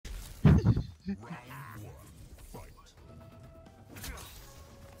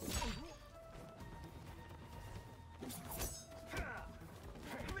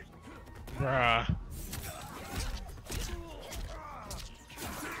Bruh.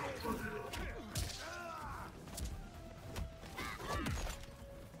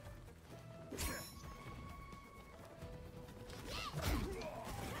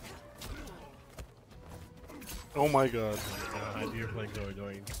 Oh my god. You're playing so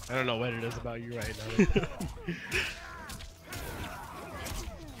annoying. I don't know what it is about you right now.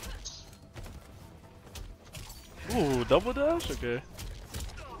 Ooh, double dash? Okay.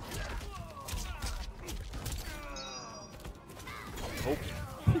 Oh.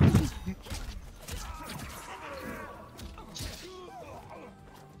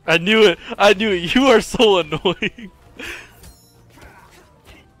 I knew it! I knew it! You are so annoying!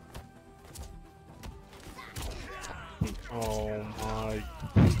 Oh my.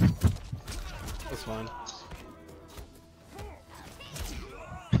 That's fine.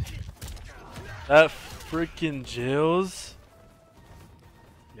 That freaking jails?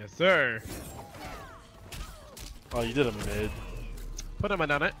 Yes, sir. Oh, you did a mid. Put him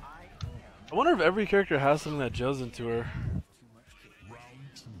on it. I wonder if every character has something that jails into her.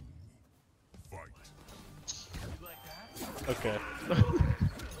 Okay.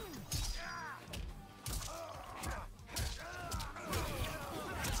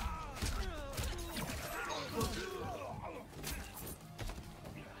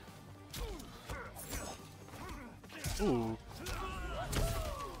 Ooh.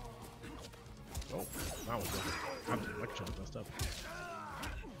 Oh, that was good. I'm doing lecture messed up.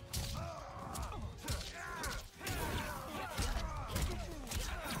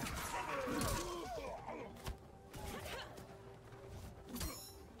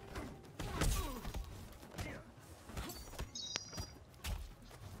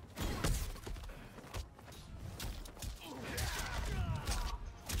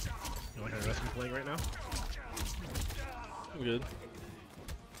 You want to rest me playing right now? I'm good.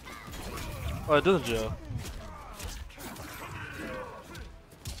 Oh, it doesn't jail.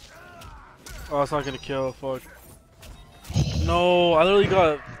 Oh, it's not gonna kill. Fuck. No, I literally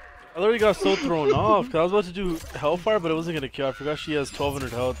got so thrown off because I was about to do Hellfire, but it wasn't gonna kill. I forgot she has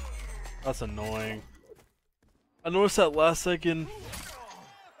 1200 health. That's annoying. I noticed that last second.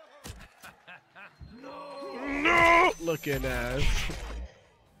 No! Looking ass.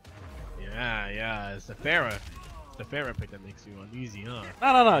 Yeah, it's the Pharah. The Pharah pick that makes you uneasy, huh?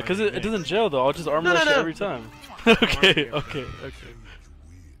 No, because it doesn't jail though. I'll just armor that shit every time. Okay.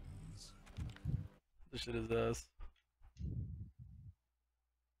 This shit is ass.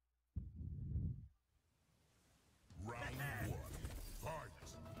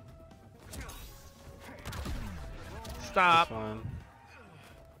 Stop. Fine.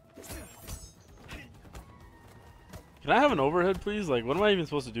 Can I have an overhead, please? Like, what am I even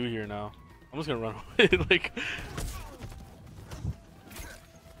supposed to do here now? I'm just gonna run away. Like.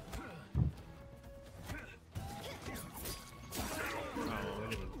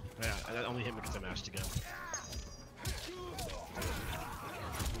 Yeah, that only hit me because I mashed again.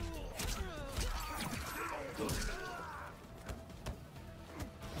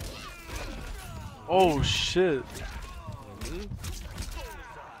 Oh shit.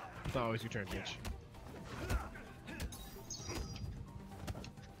 It's always your turn, bitch.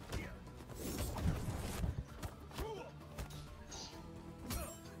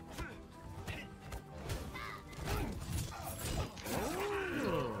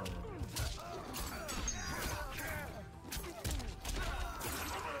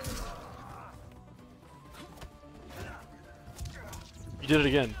 You did it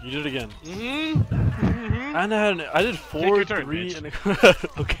again. You did it again. And I did 4, turn, 3, bitch. and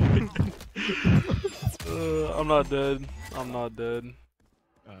okay. I'm not dead. I'm not dead.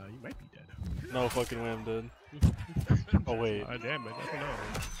 You might be dead. No fucking way, I'm dead. Oh wait. Damn it!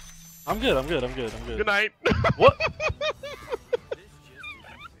 I don't know. I'm good. Good night. What?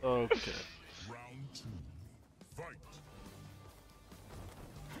 Okay.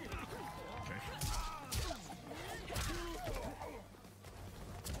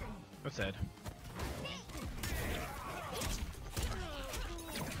 What's that?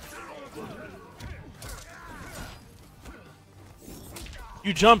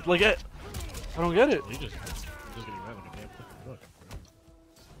 You jumped like it. I don't get it. You just getting around like a damn fucking book.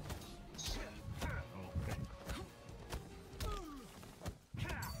 Oh, okay.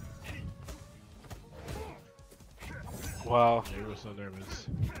 Wow. You were so nervous.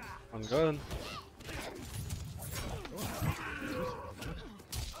 I'm good.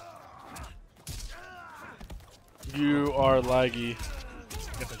 You are laggy. I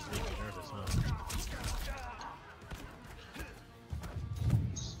guess I just made you nervous, huh?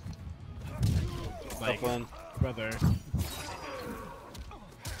 Like, fun. brother.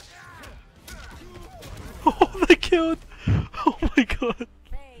 Oh, they killed! Oh my god.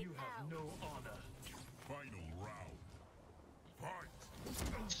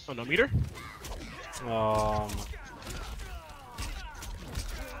 Oh, no meter? Oh,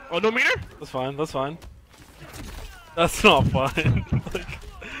 no meter? That's fine, that's fine. That's not fine. Like...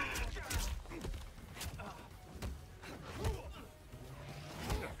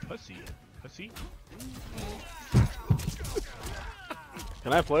 Pussy. Pussy?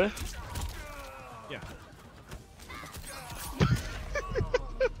 Can I play? Yeah.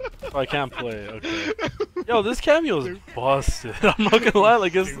 Oh, I can't play, okay. Yo, this cameo is busted. I'm not gonna lie,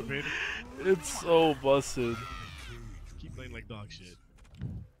 like it's so busted. Keep playing like dog shit.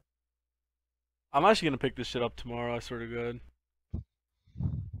 I'm actually gonna pick this shit up tomorrow, I swear to God.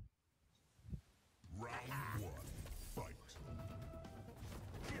 Round 1, fight.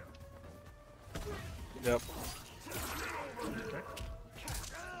 Yep.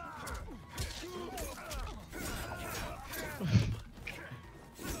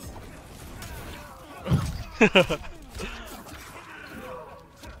 Okay.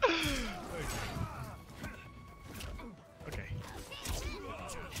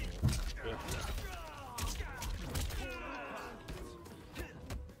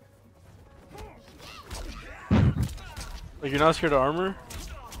 Like, you're not scared of armor?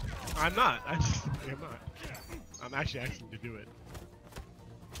 I'm not. I'm not. I'm actually asking to do it.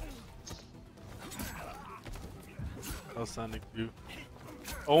 Outstanding view.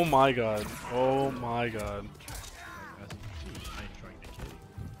 Oh my god. Oh my god. I ain't trying to kill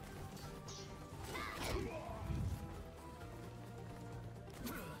you.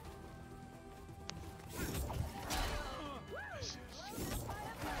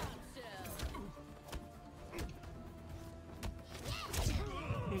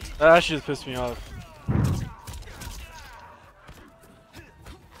 That actually just pissed me off.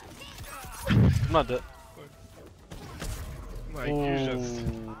 I'm not dead. Like,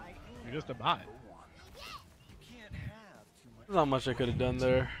 you're just a bot. There's not much I could have done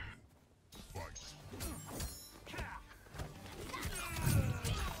there.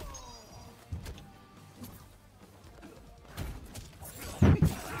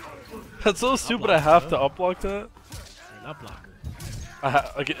 That's so stupid. I have to upblock that. You're an up blocker.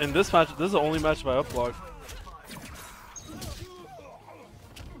 Like in this match, this is the only match I upblock.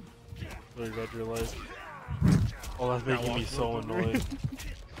 Really got your life. Oh, that's making me so annoyed.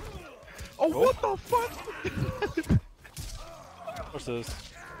 Oh, what the fuck? What's this?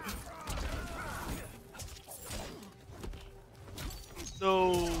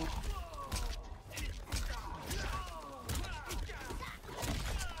 No.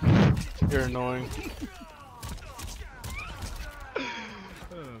 You're annoying.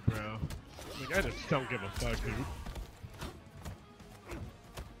 Oh, bro. Like, I just don't give a fuck, dude.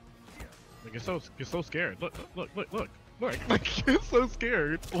 Like, you're so scared. Look. Like, you're so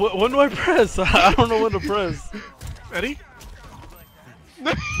scared. When do I press? I don't know when to press. Ready?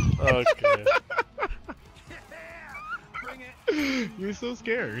 Okay. You're so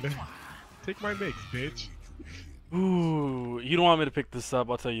scared. Take my mix, bitch. Ooh, you don't want me to pick this up,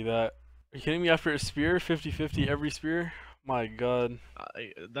 I'll tell you that. Are you kidding me? After a spear, 50-50 every spear? My god.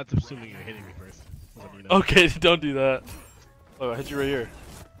 That's assuming you're hitting me first. You know. Okay, don't do that. Oh, I hit you right here.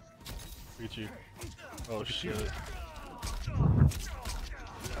 Look at you. Oh Look at shit. you.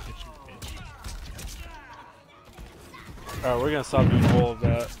 Alright, we're gonna stop doing all of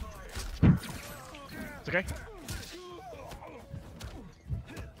that. It's okay.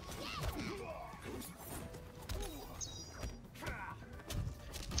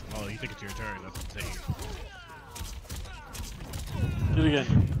 Oh, you think it's your turn? That's insane. Do it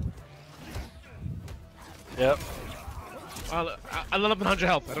again. Yep. I let up 100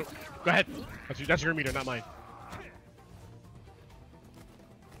 health. I don't. Go ahead. That's your meter, not mine.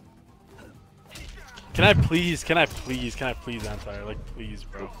 Can I please anti? Like, please,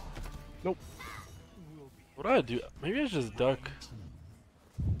 bro. Nope. What do I do? Maybe I just duck.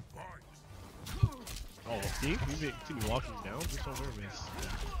 Oh, see? You see me walking down? I'm so nervous.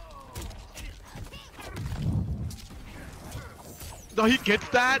 No, he gets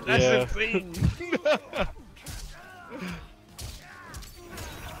that? That's insane.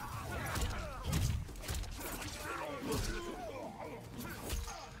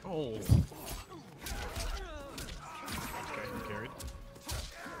 Oh. Okay, I'm carried.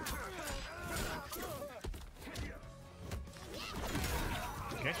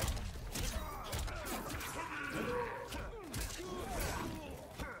 Okay.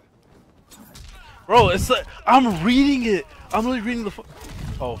 Bro, it's like I'm reading it. I'm really reading the.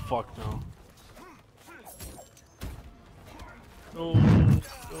 Oh fuck no. No, no,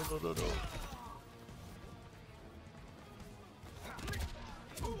 no.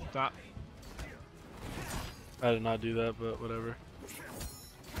 Stop. I did not do that, but whatever.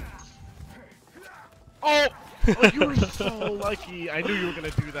 Oh! Oh, you were so lucky. I knew you were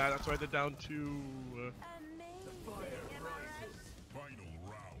gonna do that. That's why they're down to. Final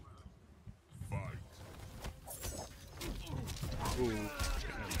round. Fight. Ooh.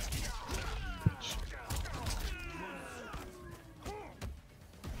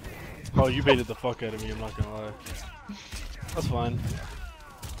 Oh, you baited the fuck out of me, I'm not gonna lie. That's fine.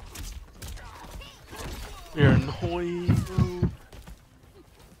 You're annoying, bro.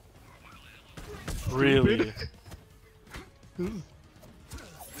 Really? You're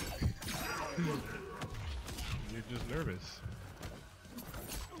just nervous.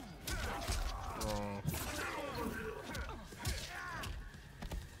 Oh.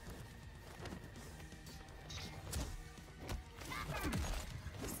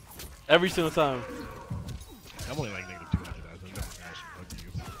 Every single time. I'm only like negative 200 as I'm never gonna actually hug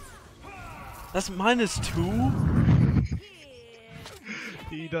you. That's -2?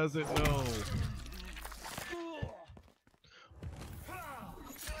 He doesn't know.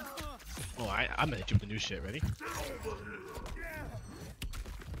 Oh, I'm gonna hit you with the new shit. Ready?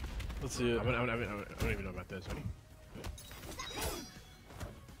 Let's see it. I don't even know about this. Ready?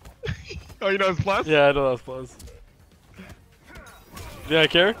 Oh, you know it's plus? Yeah, I know that's plus. Yeah, I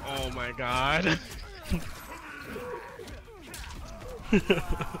care? Oh my god. I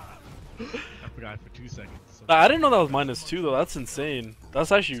forgot for 2 seconds. So. I didn't know that was -2 though. That's insane.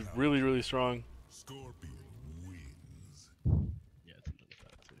 That's actually really, really strong. Scorpion wins. Yeah, it's something like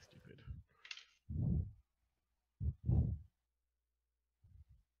that. It's really stupid.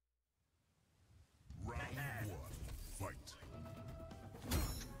 Round one. Fight.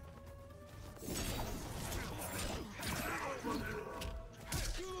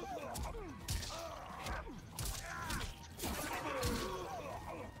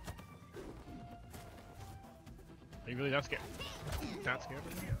 Are you really that scared? Not scared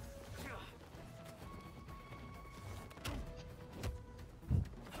of me?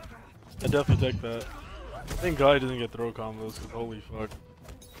 I definitely take that. Thank God he doesn't get throw combos, cause holy fuck.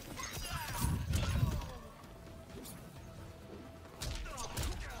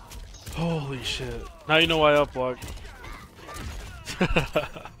 Holy shit. Now you know why I up block.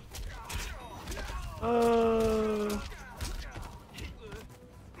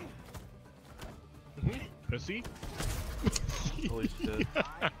 Pussy? Holy shit.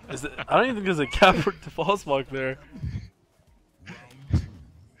 Is it, I don't even think there's a cap for the false block there.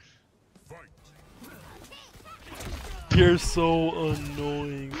 Fight. You're so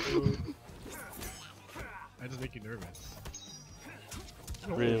annoying, bro. I just make you nervous.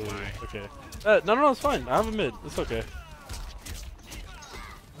 Really? Oh my. Okay. No, it's fine. I have a mid. It's okay.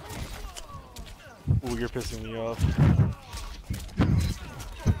 Ooh, you're pissing me off.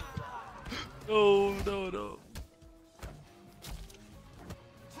 No.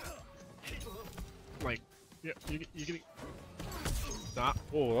 Like, yeah, you getting. Stop.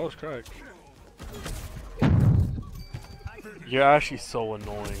 Whoa, that was cracked. You're actually so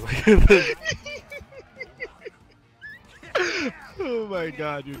annoying. Look at this. Oh my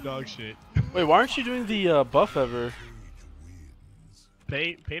god, you dog shit. Wait, why aren't you doing the buff ever?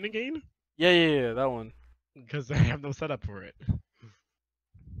 Pain and gain? Yeah, that one. Because I have no setup for it.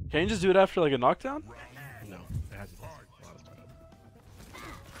 Can you just do it after like a knockdown? No, it has a lot of setup.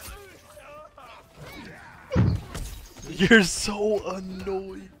 You're so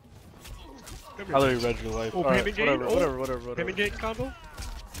annoying. I literally read your life. Oh, Alright, pain and gain? whatever. Pain and gain combo?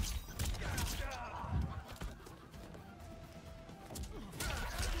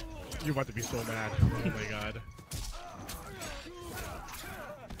 You're about to be so mad. Oh my god.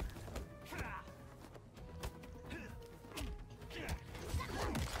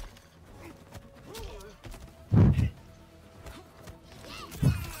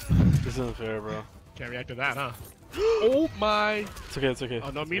 This isn't fair, bro. Can't react to that, huh? Oh my! It's okay. Oh,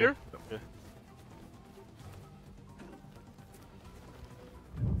 no It's meter? Okay.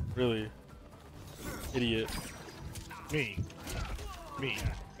 Really? Idiot. Me,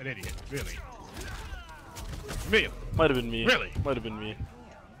 an idiot. Really? Me, Might have been me. Really? Might have been me.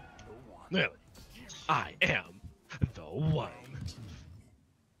 really? I am the one.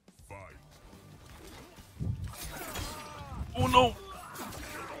 Fight. Oh no!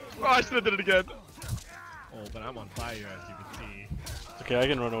 Oh, I should have did it again. Oh, but I'm on fire, as you can see. Okay, I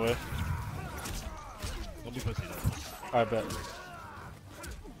can run away. Don't be pussy though. I bet.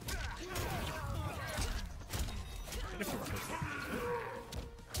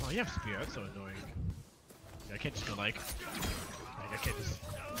 Oh, you have spear. That's so annoying. Yeah, I can't just go like. I can't just.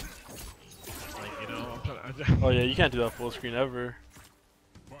 Like, you know, I'm trying to. Oh yeah, you can't do that full screen ever.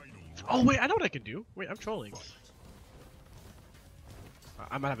 Oh wait, I know what I can do. Wait, I'm trolling.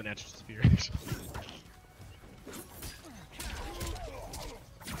 I might have an answer to spear.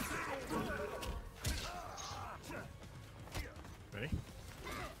 Ready?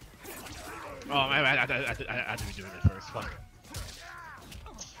 Oh, I had to be doing it first. Fuck.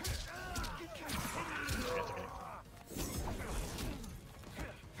 It's okay.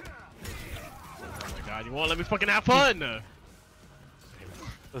 Oh my god, you won't let me fucking have fun!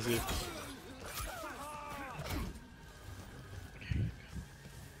 Let's see.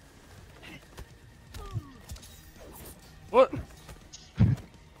 What?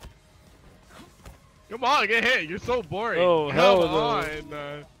 Come on, get hit. You're so boring. Oh, Come hell on.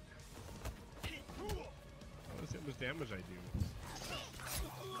 no. Let's see how much damage I do.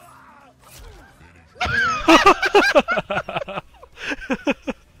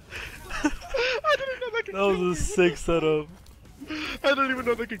 I didn't know that could That kill was me. a sick setup. I didn't even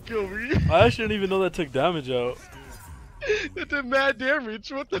know that could kill me. I actually didn't even know that took damage out. That did mad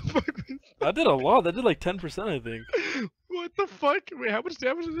damage. What the fuck? I did a lot. That did like 10%, I think. What the fuck? Wait, how much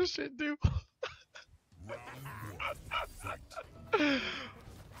damage does this shit do?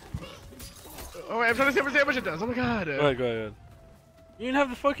 Oh wait, I'm trying to see how much damage it does. Oh my god. Go ahead, go ahead. You didn't have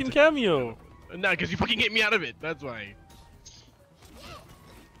the fucking cameo. No, because you fucking hit me out of it. That's why.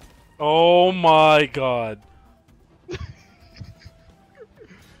 Oh my god.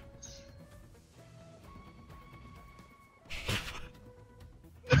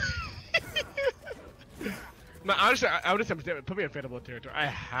 No, honestly, I would just have to put me in Phantom territory. I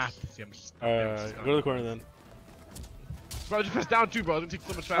have to see how much. Alright, go to the corner then. Bro, just press down too, bro. It'll take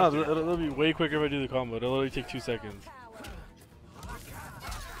so much No, faster. it'll be way quicker if I do the combo. It'll only take 2 seconds.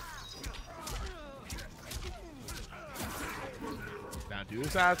 Now do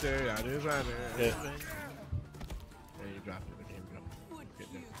this faster. Now do this faster. Yeah. Yeah, you dropped it. Okay, here we go. Get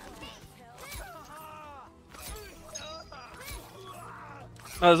there.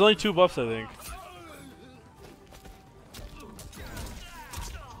 No, there's only 2 buffs, I think.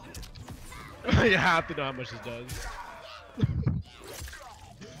 You have to know how much this does.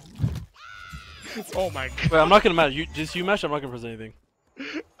 Oh my god. Wait, I'm not gonna match. You match. I'm not gonna press anything.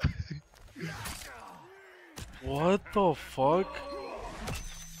 What the fuck?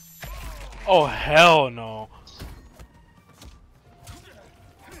 Oh hell no!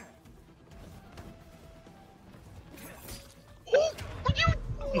 Oh, you!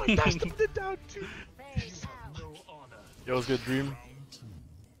 Oh, I dashed him down too. Yo, it's good, Dream.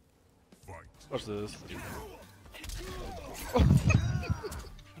 Fight. Watch this.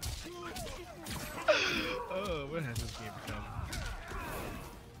 Oh, what has this game become?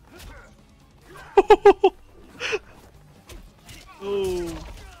 Oh.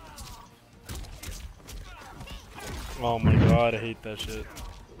 Oh my god, I hate that shit.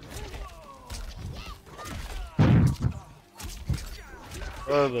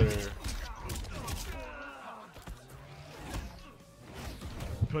 Brother.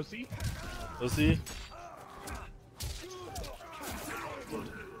 Pussy? Let's see. Oh,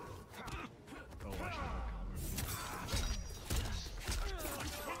 watch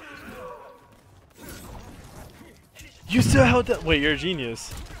You still held that. Wait, you're a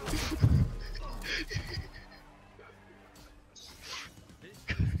genius.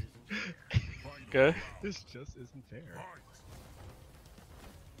 Okay. This just isn't fair.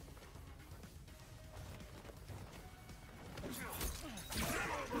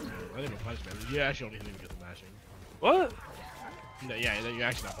 I didn't even punch, man. You actually don't even get the mashing. What? No, yeah, you're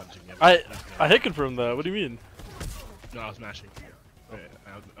actually not punching yet. I hit confirmed that. What do you mean? No, I was mashing. Wait,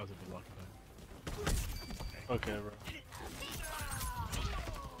 I was a bit lucky. Okay, bro.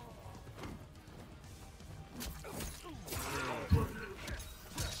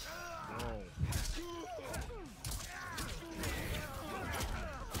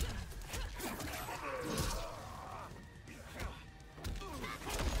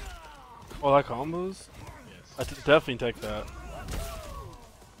 Oh, that combos? Yes. I definitely take that.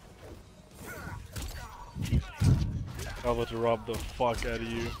 I'm about to rob the fuck out of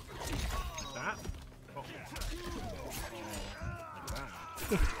you. Like that? Oh.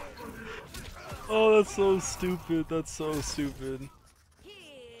 Like that. Oh, that's so stupid. That's so stupid.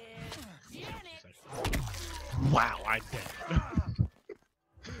 Wow, I did.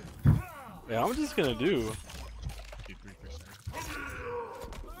 Yeah, I'm just gonna do. 3%.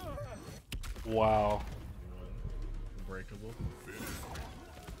 Wow. Unbreakable.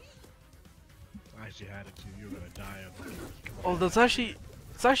 I actually had it too. You were gonna die of it. Oh,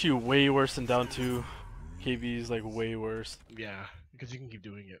 it's actually way worse than down 2. KB's like way worse. Yeah. because you can keep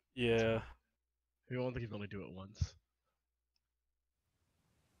doing it. Yeah. You don't think you can only do it once.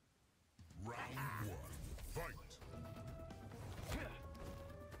 Round one. Fight.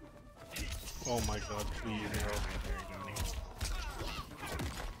 Oh my god, please, bro. Johnny.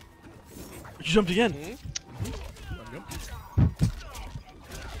 You jumped again! Yep.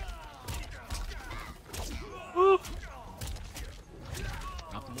 Woo!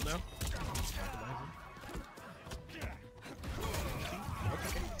 Optimal now.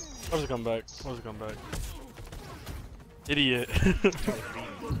 What was the comeback? What was the comeback? Idiot.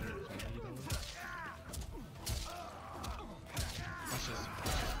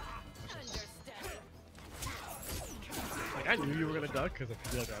 Like, I knew you were gonna duck because I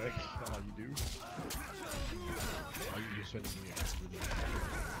feel like that's how you do. Oh, you spend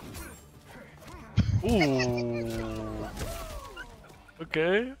Ooh.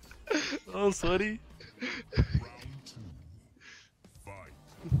 Okay. Oh, sweaty. Round two. Fight.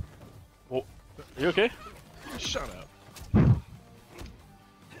 Oh, are you okay? Shut up.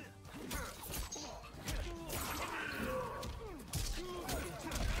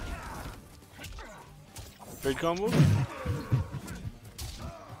 Great combo. Oh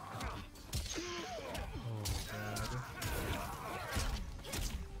god.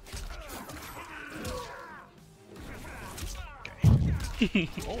 Okay.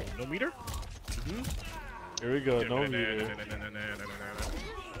 Oh, no meter? Here we go. No meter.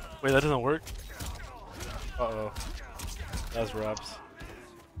 Wait, that doesn't work. Uh-oh. That's raps.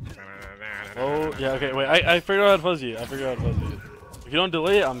 Oh, yeah, okay, wait, I figured out how to fuzzy it. I figured out how to fuzzy it. If you don't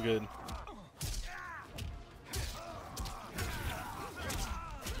delay it, I'm good.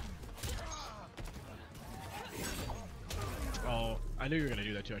 Oh, I knew you were gonna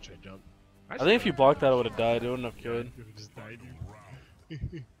do that too. I tried to jump. I think if you blocked that, I would have died. It wouldn't have killed. You would've just died. You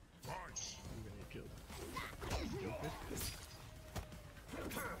Fight. gonna get killed.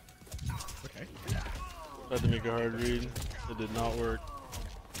 Okay. Tried to make a hard read. It did not work.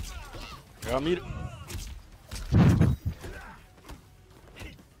 Got me.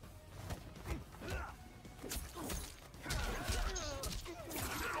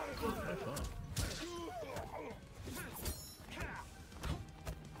 Have fun.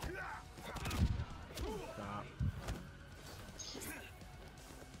 Stop.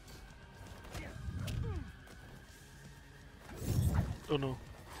 Oh no.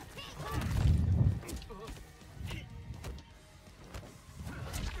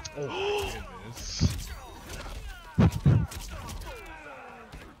 Oh my goodness.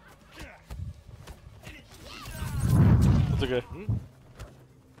 It's okay.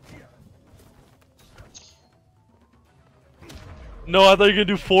 No, I thought you were gonna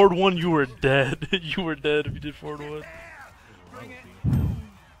do forward one. You were dead. You were dead if you did forward one.